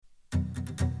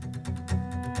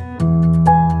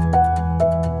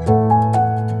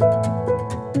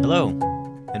Hello,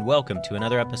 and welcome to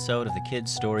another episode of the Kids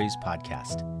Stories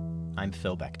Podcast. I'm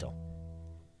Phil Bechtel.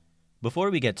 Before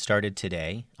we get started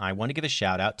today, I want to give a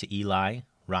shout out to Eli,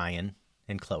 Ryan,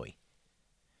 and Chloe.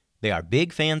 They are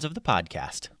big fans of the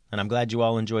podcast, and I'm glad you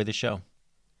all enjoy the show.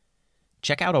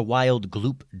 Check out a wild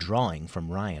Gloop drawing from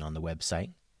Ryan on the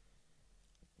website.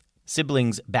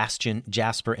 Siblings Bastian,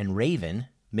 Jasper, and Raven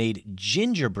made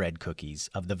gingerbread cookies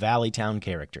of the Valleytown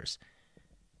characters.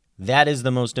 That is the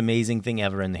most amazing thing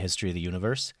ever in the history of the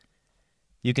universe.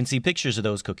 You can see pictures of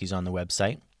those cookies on the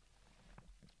website.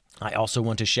 I also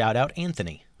want to shout out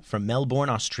Anthony from Melbourne,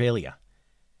 Australia.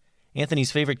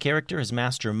 Anthony's favorite character is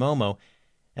Master Momo,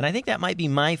 and I think that might be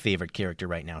my favorite character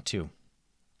right now, too.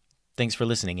 Thanks for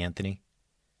listening, Anthony.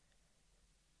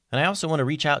 And I also want to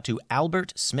reach out to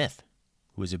Albert Smith,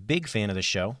 who is a big fan of the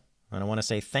show, and I want to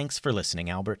say thanks for listening,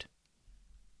 Albert.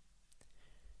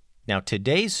 Now,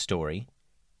 today's story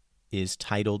is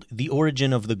titled The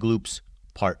Origin of the Gloops,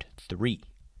 Part 3.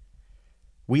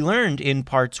 We learned in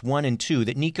Parts 1 and 2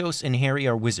 that Nikos and Harry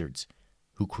are wizards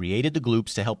who created the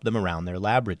Gloops to help them around their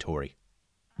laboratory.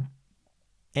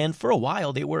 And for a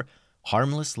while, they were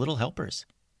harmless little helpers.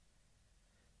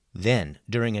 Then,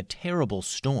 during a terrible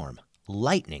storm,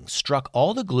 lightning struck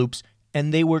all the Gloops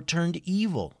and they were turned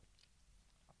evil.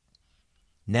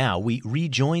 Now we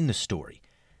rejoin the story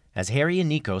as Harry and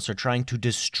Nikos are trying to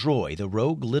destroy the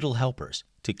rogue little helpers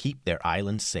to keep their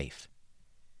island safe.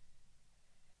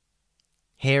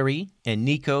 Harry and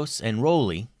Nikos and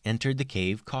Rolly entered the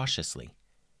cave cautiously.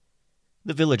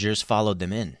 The villagers followed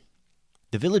them in.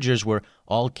 The villagers were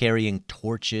all carrying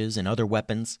torches and other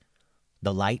weapons.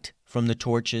 The light from the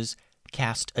torches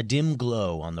cast a dim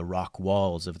glow on the rock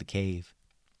walls of the cave.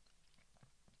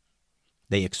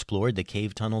 They explored the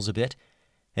cave tunnels a bit,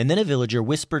 and then a villager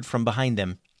whispered from behind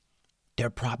them, "They're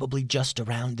probably just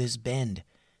around this bend.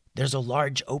 There's a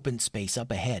large open space up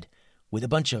ahead with a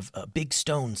bunch of big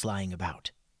stones lying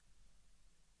about."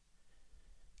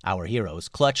 Our heroes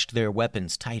clutched their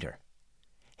weapons tighter.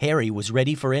 Harry was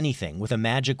ready for anything with a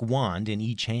magic wand in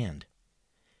each hand.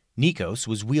 Nikos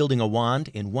was wielding a wand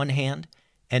in one hand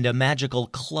and a magical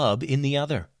club in the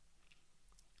other.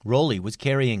 Rolly was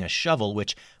carrying a shovel,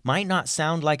 which might not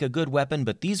sound like a good weapon,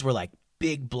 but these were like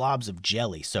big blobs of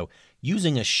jelly, so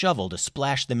using a shovel to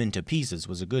splash them into pieces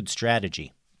was a good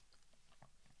strategy.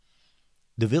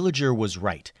 The villager was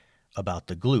right about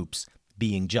the Gloops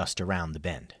being just around the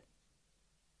bend.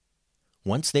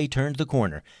 Once they turned the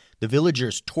corner, the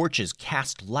villagers' torches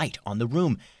cast light on the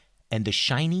room, and the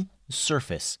shiny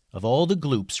surface of all the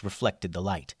Gloops reflected the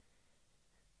light.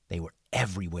 They were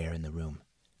everywhere in the room,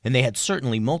 and they had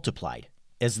certainly multiplied,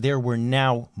 as there were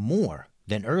now more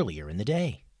than earlier in the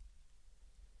day.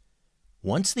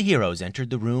 Once the heroes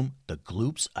entered the room, the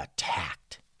Gloops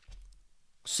attacked.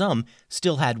 Some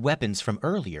still had weapons from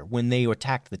earlier when they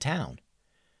attacked the town.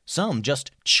 Some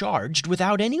just charged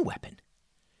without any weapon.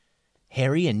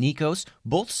 Harry and Nikos,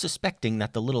 both suspecting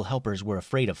that the little helpers were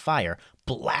afraid of fire,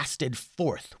 blasted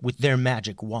forth with their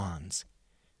magic wands.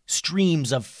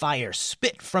 Streams of fire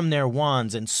spit from their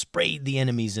wands and sprayed the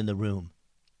enemies in the room.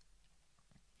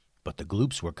 But the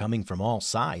Gloops were coming from all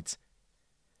sides.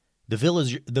 The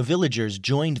villagers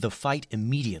joined the fight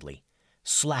immediately,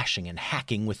 slashing and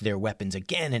hacking with their weapons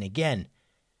again and again.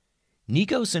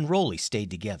 Nikos and Rolly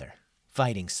stayed together,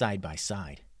 fighting side by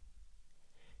side.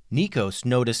 Nikos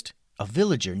noticed a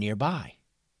villager nearby.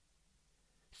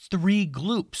 3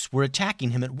 Gloops were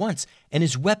attacking him at once, and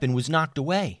his weapon was knocked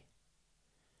away.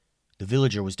 The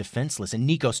villager was defenseless, and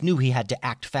Nikos knew he had to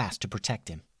act fast to protect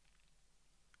him.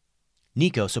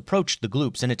 Nikos approached the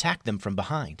Gloops and attacked them from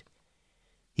behind.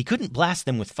 He couldn't blast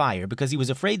them with fire because he was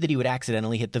afraid that he would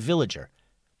accidentally hit the villager.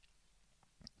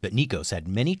 But Nikos had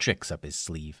many tricks up his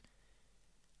sleeve.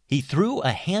 He threw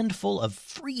a handful of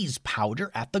freeze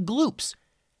powder at the Gloops,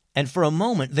 and for a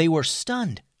moment they were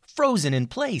stunned, frozen in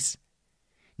place.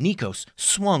 Nikos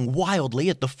swung wildly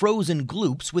at the frozen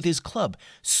Gloops with his club,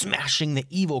 smashing the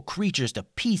evil creatures to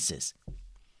pieces.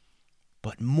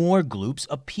 But more Gloops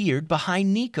appeared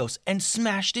behind Nikos and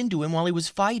smashed into him while he was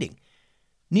fighting.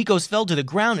 Nikos fell to the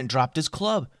ground and dropped his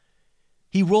club.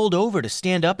 He rolled over to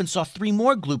stand up and saw 3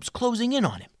 more Gloops closing in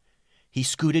on him. He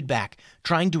scooted back,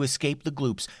 trying to escape the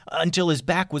Gloops, until his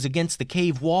back was against the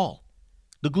cave wall.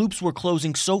 The Gloops were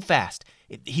closing so fast,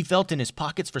 he felt in his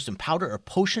pockets for some powder or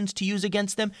potions to use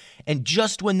against them, and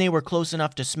just when they were close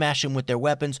enough to smash him with their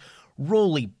weapons,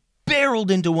 Rolly barreled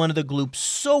into one of the Gloops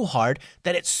so hard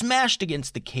that it smashed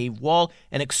against the cave wall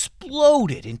and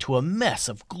exploded into a mess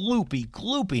of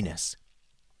gloopiness.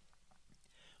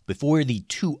 Before the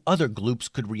 2 other Gloops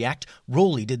could react,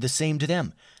 Rolly did the same to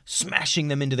them, smashing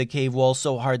them into the cave wall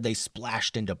so hard they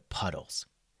splashed into puddles.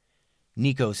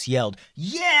 Nikos yelled,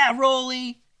 "Yeah,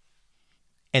 Rolly!"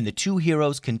 And the two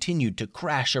heroes continued to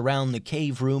crash around the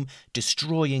cave room,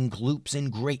 destroying Gloops in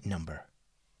great number.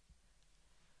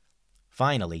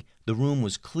 Finally, the room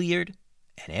was cleared,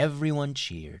 and everyone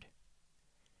cheered.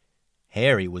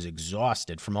 Harry was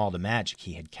exhausted from all the magic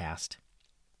he had cast.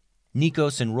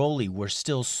 Nikos and Rolly were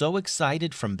still so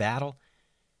excited from battle,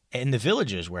 and the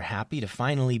villagers were happy to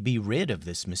finally be rid of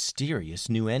this mysterious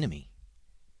new enemy.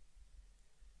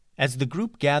 As the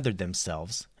group gathered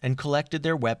themselves and collected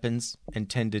their weapons and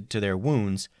tended to their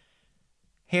wounds,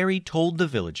 Harry told the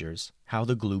villagers how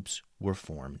the Gloops were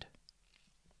formed.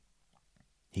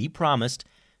 He promised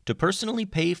to personally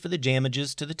pay for the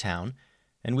damages to the town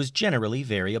and was generally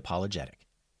very apologetic.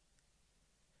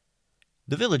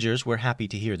 The villagers were happy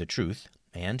to hear the truth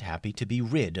and happy to be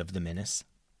rid of the menace.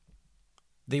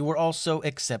 They were also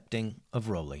accepting of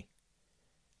Rolly.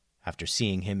 After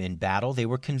seeing him in battle, they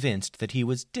were convinced that he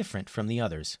was different from the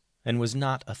others and was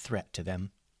not a threat to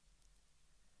them.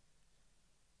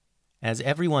 As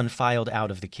everyone filed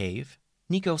out of the cave,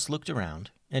 Nikos looked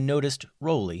around and noticed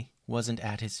Rolly wasn't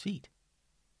at his feet.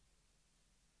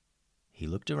 He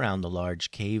looked around the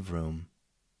large cave room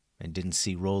and didn't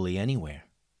see Rolly anywhere.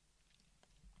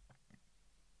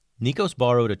 Nikos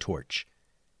borrowed a torch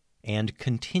and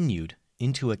continued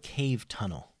into a cave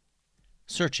tunnel,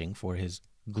 searching for his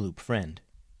Gloop friend.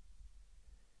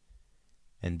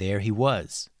 And there he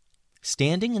was,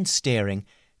 standing and staring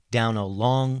down a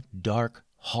long, dark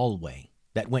hallway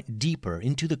that went deeper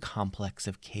into the complex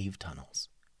of cave tunnels.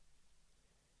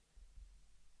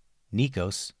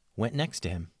 Nikos went next to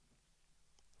him.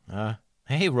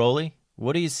 Hey, Rolly,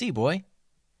 what do you see, boy?"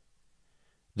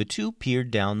 The two peered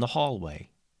down the hallway,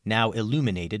 now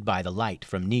illuminated by the light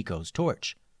from Nikos'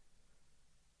 torch.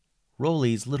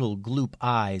 Rolly's little Gloop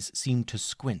eyes seemed to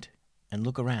squint and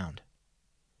look around.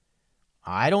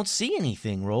 "I don't see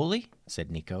anything, Rolly," said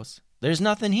Nikos. "There's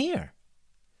nothing here."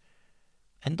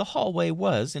 And the hallway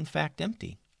was, in fact,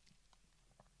 empty.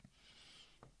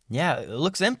 "Yeah, it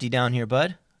looks empty down here,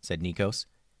 bud," said Nikos.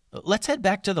 "Let's head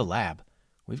back to the lab.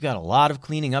 We've got a lot of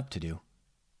cleaning up to do."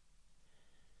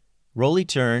 Rolly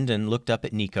turned and looked up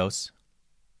at Nikos.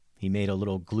 He made a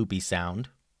little gloopy sound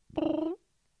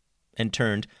and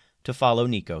turned to follow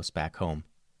Nikos back home.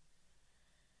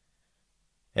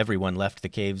 Everyone left the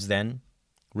caves then,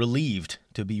 relieved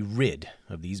to be rid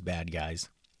of these bad guys.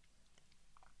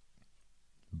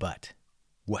 But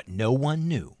what no one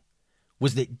knew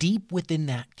was that deep within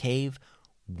that cave,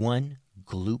 one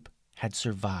Gloop had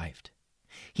survived.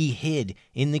 He hid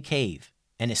in the cave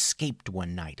and escaped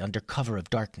one night under cover of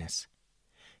darkness.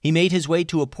 He made his way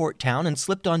to a port town and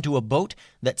slipped onto a boat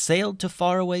that sailed to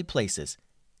faraway places.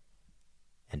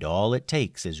 And all it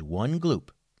takes is one Gloop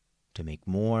to make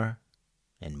more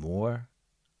and more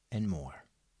and more.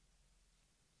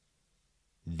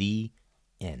 The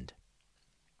end.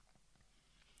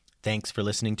 Thanks for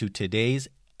listening to today's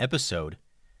episode.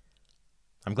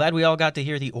 I'm glad we all got to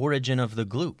hear the origin of the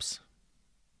Gloops.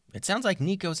 It sounds like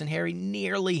Nikos and Harry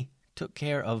nearly took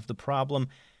care of the problem,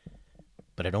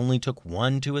 but it only took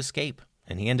one to escape,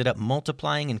 and he ended up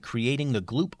multiplying and creating the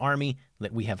Gloop army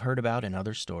that we have heard about in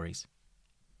other stories.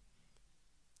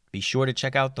 Be sure to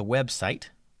check out the website,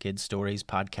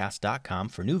 kidstoriespodcast.com,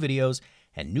 for new videos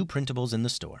and new printables in the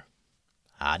store.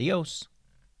 Adios.